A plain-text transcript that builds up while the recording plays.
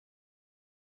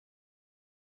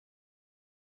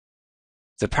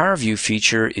The Power View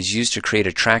feature is used to create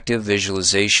attractive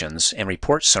visualizations and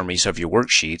report summaries of your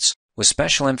worksheets with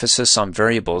special emphasis on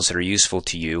variables that are useful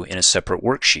to you in a separate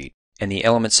worksheet. And the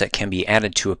elements that can be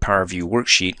added to a Power View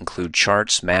worksheet include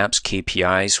charts, maps,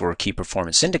 KPIs, or key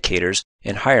performance indicators,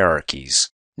 and hierarchies.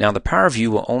 Now, the Power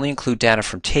View will only include data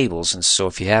from tables, and so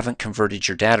if you haven't converted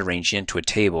your data range into a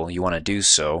table, you want to do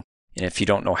so. And if you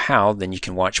don't know how, then you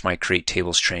can watch my Create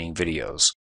Tables training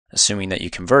videos. Assuming that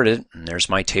you convert it, and there's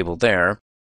my table there,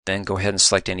 then go ahead and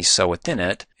select any cell within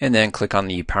it, and then click on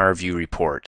the Power View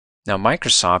report. Now,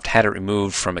 Microsoft had it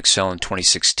removed from Excel in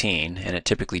 2016, and it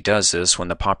typically does this when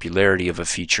the popularity of a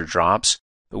feature drops,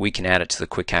 but we can add it to the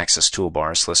Quick Access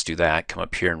toolbar, so let's do that. Come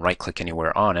up here and right-click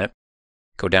anywhere on it.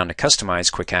 Go down to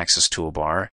Customize Quick Access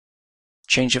toolbar,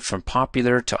 change it from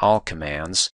Popular to All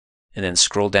Commands, and then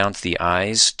scroll down to the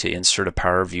eyes to insert a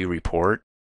Power View report.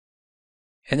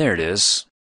 And there it is.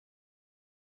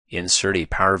 Insert a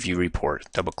Power View report.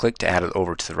 Double-click to add it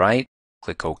over to the right.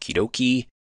 Click Okie dokie.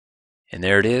 And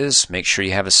there it is. Make sure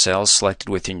you have a cell selected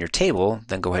within your table,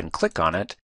 then go ahead and click on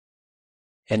it.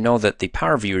 And know that the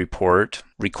Power View report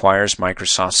requires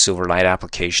Microsoft Silverlight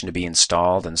application to be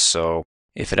installed, and so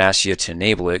if it asks you to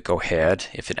enable it, go ahead.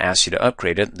 If it asks you to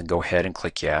upgrade it, then go ahead and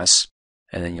click yes.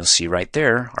 And then you'll see right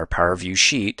there our Power View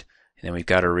sheet. And then we've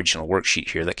got our original worksheet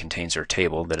here that contains our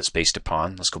table that it's based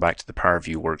upon. Let's go back to the Power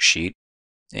View worksheet.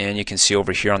 And you can see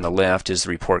over here on the left is the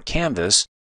report canvas,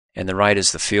 and the right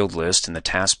is the field list and the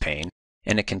task pane.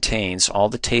 And it contains all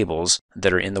the tables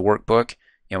that are in the workbook,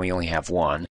 and we only have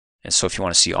one. And so if you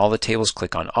want to see all the tables,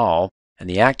 click on All, and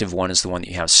the active one is the one that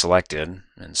you have selected.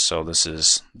 And so this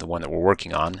is the one that we're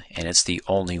working on, and it's the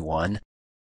only one.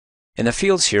 And the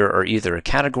fields here are either a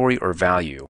category or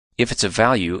value. If it's a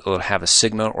value, it'll have a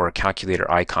sigma or a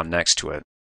calculator icon next to it.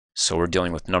 So we're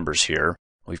dealing with numbers here.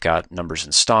 We've got numbers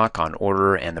in stock, on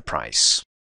order, and the price.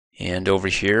 And over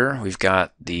here, we've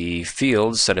got the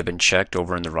fields that have been checked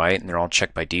over on the right, and they're all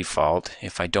checked by default.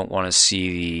 If I don't want to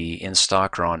see the in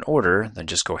stock or on order, then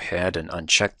just go ahead and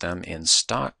uncheck them in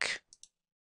stock,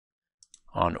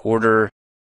 on order.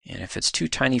 And if it's too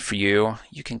tiny for you,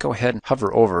 you can go ahead and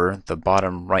hover over the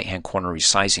bottom right-hand corner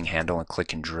resizing handle and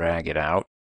click and drag it out.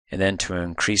 And then to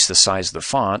increase the size of the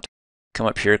font, come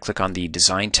up here, click on the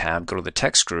Design tab, go to the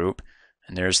text group,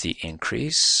 and there's the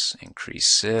increase.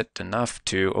 Increase it enough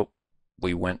to, oh,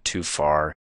 we went too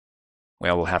far.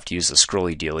 Well, we'll have to use the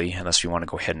scrolly dealy unless we want to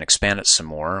go ahead and expand it some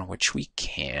more, which we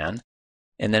can.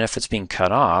 And then if it's being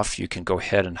cut off, you can go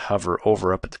ahead and hover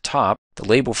over up at the top, the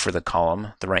label for the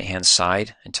column, the right-hand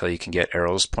side, until you can get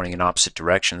arrows pointing in opposite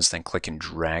directions, then click and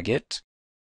drag it.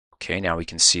 Okay, now we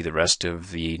can see the rest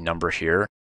of the number here.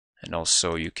 And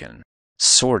also you can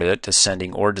sort it,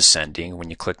 ascending or descending, when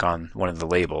you click on one of the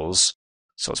labels.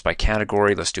 So it's by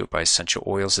category. Let's do it by essential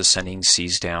oils, ascending,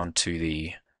 C's down to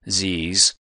the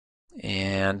Z's.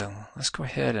 And let's go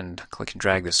ahead and click and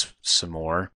drag this some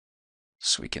more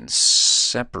so we can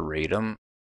separate them.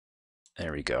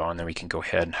 There we go. And then we can go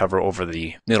ahead and hover over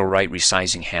the middle right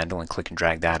resizing handle and click and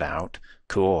drag that out.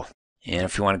 Cool. And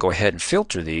if you want to go ahead and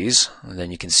filter these, then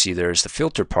you can see there's the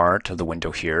filter part of the window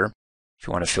here. If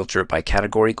you want to filter it by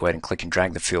category, go ahead and click and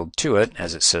drag the field to it,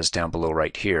 as it says down below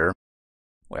right here.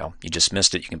 Well, you just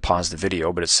missed it. You can pause the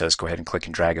video, but it says go ahead and click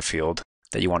and drag a field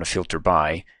that you want to filter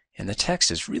by. And the text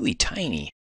is really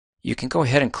tiny. You can go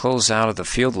ahead and close out of the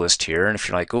field list here. And if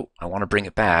you're like, oh, I want to bring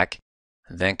it back,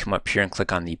 then come up here and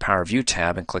click on the Power View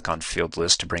tab and click on Field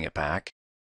List to bring it back.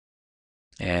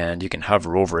 And you can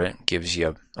hover over it. It gives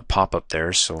you a pop-up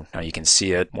there, so now you can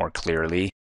see it more clearly.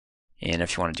 And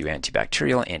if you want to do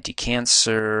antibacterial,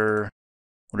 anti-cancer,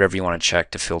 whatever you want to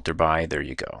check to filter by, there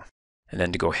you go. And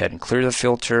then to go ahead and clear the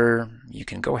filter, you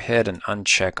can go ahead and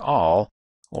uncheck all,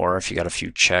 or if you got a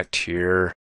few checked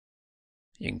here,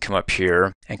 you can come up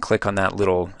here and click on that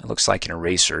little, it looks like an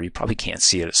eraser. You probably can't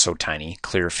see it, it's so tiny.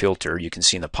 Clear filter, you can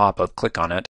see in the pop-up, click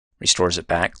on it, restores it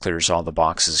back, clears all the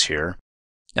boxes here.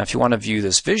 Now if you want to view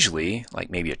this visually, like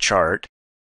maybe a chart,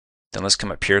 then let's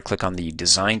come up here, click on the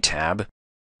Design tab,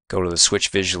 go to the Switch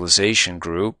Visualization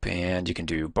group, and you can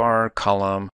do bar,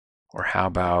 column, or how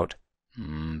about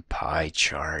pie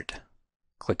chart.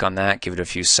 Click on that, give it a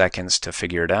few seconds to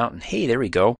figure it out, and hey, there we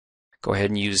go. Go ahead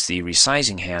and use the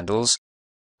resizing handles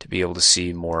to be able to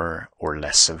see more or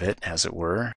less of it, as it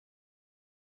were.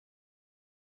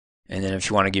 And then if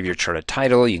you want to give your chart a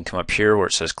title, you can come up here where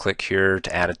it says click here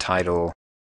to add a title.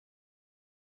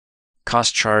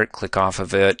 Cost chart, click off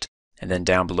of it, and then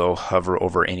down below hover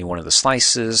over any one of the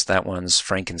slices. That one's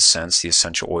frankincense, the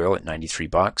essential oil at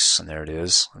 $93, and there it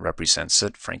is. It represents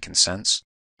it, frankincense.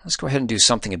 Let's go ahead and do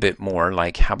something a bit more,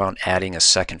 like how about adding a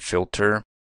second filter?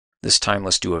 This time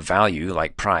let's do a value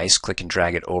like price. Click and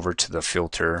drag it over to the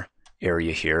filter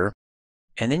area here.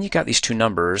 And then you got these two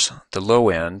numbers, the low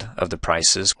end of the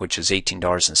prices, which is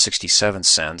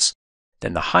 $18.67,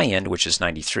 then the high end, which is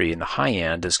 93, and the high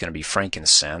end is going to be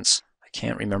frankincense. I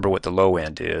can't remember what the low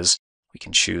end is. We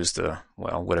can choose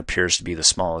what appears to be the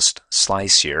smallest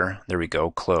slice here. There we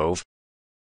go, clove.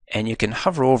 And you can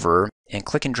hover over and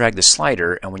click and drag the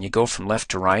slider, and when you go from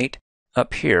left to right,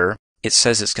 up here, it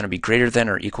says it's going to be greater than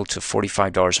or equal to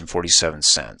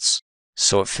 $45.47.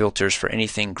 So it filters for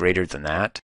anything greater than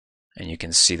that. And you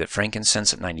can see that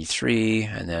frankincense at 93,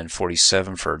 and then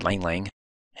 47 for ylang ylang,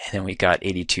 and then we got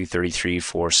 82.33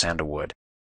 for sandalwood.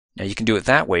 Now you can do it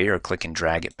that way, or click and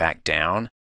drag it back down,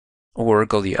 or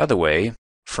go the other way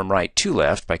from right to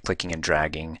left by clicking and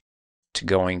dragging to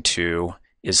going to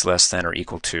is less than or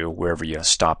equal to wherever you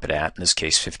stop it at, in this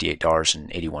case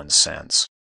 $58.81.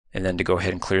 And then to go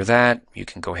ahead and clear that, you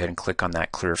can go ahead and click on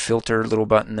that clear filter little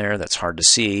button there. That's hard to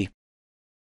see,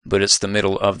 but it's the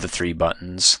middle of the three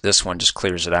buttons. This one just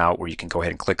clears it out, where you can go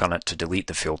ahead and click on it to delete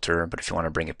the filter, but if you want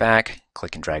to bring it back,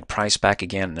 click and drag price back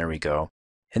again, and there we go.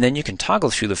 And then you can toggle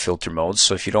through the filter modes,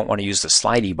 so if you don't want to use the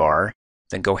slidey bar,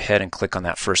 then go ahead and click on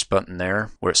that first button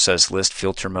there where it says list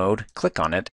filter mode. Click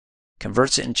on it,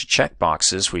 converts it into check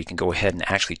boxes where you can go ahead and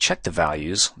actually check the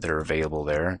values that are available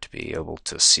there to be able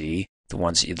to see the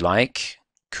ones that you'd like.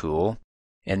 Cool.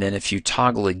 And then if you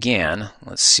toggle again,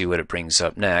 let's see what it brings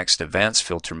up next. Advanced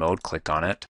filter mode, click on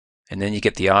it. And then you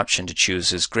get the option to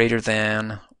choose is greater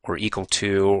than or equal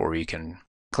to, or you can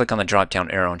click on the drop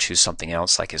down arrow and choose something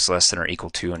else like is less than or equal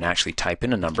to, and actually type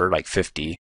in a number like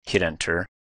 50, hit enter,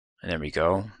 and there we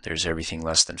go. There's everything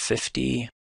less than 50.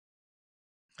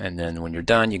 And then when you're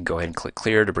done, you can go ahead and click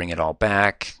clear to bring it all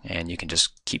back, and you can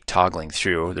just keep toggling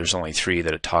through. There's only three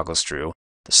that it toggles through: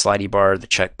 the slidey bar, the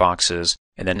check boxes,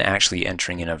 and then actually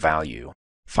entering in a value.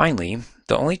 Finally,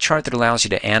 the only chart that allows you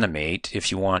to animate,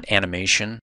 if you want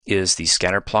animation, is the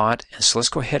scatter plot. And so let's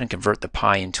go ahead and convert the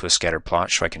pie into a scatter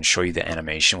plot so I can show you the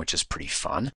animation, which is pretty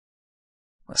fun.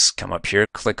 Let's come up here,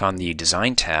 click on the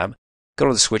Design tab, go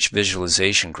to the Switch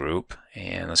Visualization group,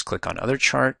 and let's click on Other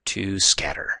Chart to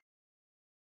Scatter.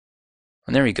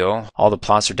 And there we go. All the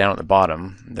plots are down at the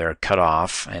bottom. They're cut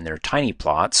off, and they're tiny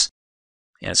plots,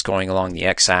 and it's going along the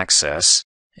x-axis.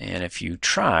 And if you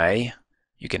try,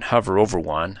 you can hover over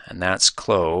one, and that's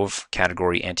clove,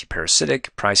 category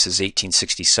antiparasitic, price is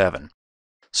 $18.67.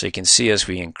 So you can see as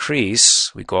we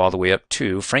increase, we go all the way up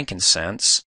to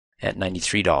frankincense at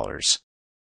 $93.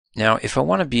 Now, if I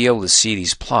want to be able to see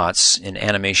these plots in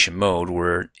animation mode,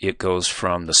 where it goes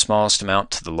from the smallest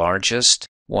amount to the largest,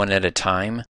 one at a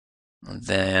time,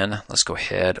 then let's go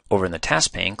ahead over in the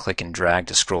task pane, click and drag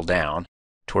to scroll down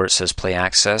to where it says play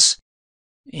access.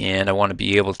 And I want to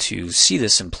be able to see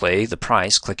this in play, the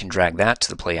price, click and drag that to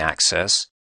the play access,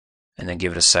 and then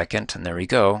give it a second, and there we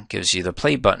go. Gives you the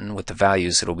play button with the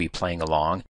values that will be playing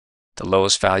along. The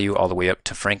lowest value all the way up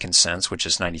to frankincense, which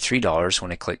is $93.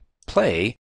 When I click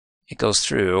play, it goes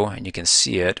through, and you can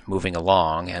see it moving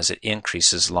along as it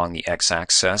increases along the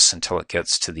x-axis until it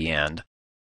gets to the end.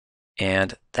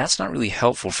 And that's not really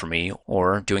helpful for me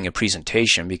or doing a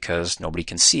presentation because nobody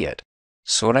can see it.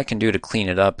 So what I can do to clean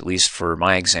it up, at least for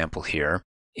my example here,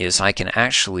 is I can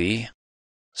actually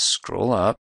scroll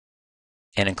up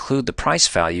and include the price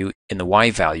value in the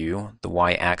Y value, the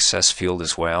Y access field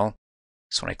as well.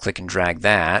 So when I click and drag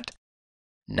that,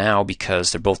 now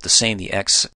because they're both the same, the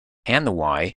X and the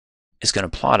Y, is going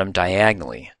to plot them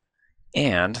diagonally.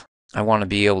 And I want to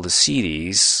be able to see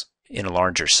these in a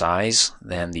larger size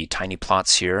than the tiny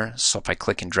plots here. So if I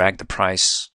click and drag the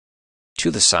price to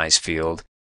the size field,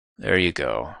 there you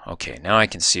go. Okay, now I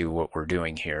can see what we're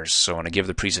doing here. So when I give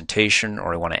the presentation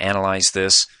or I want to analyze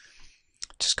this,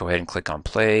 just go ahead and click on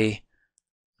play,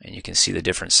 and you can see the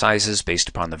different sizes based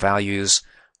upon the values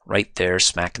right there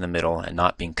smack in the middle and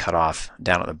not being cut off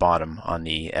down at the bottom on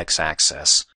the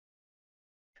x-axis.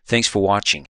 Thanks for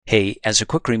watching. Hey, as a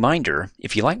quick reminder,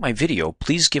 if you like my video,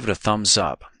 please give it a thumbs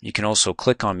up. You can also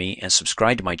click on me and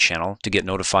subscribe to my channel to get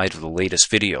notified of the latest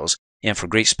videos. And for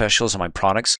great specials on my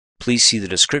products, please see the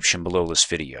description below this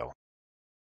video.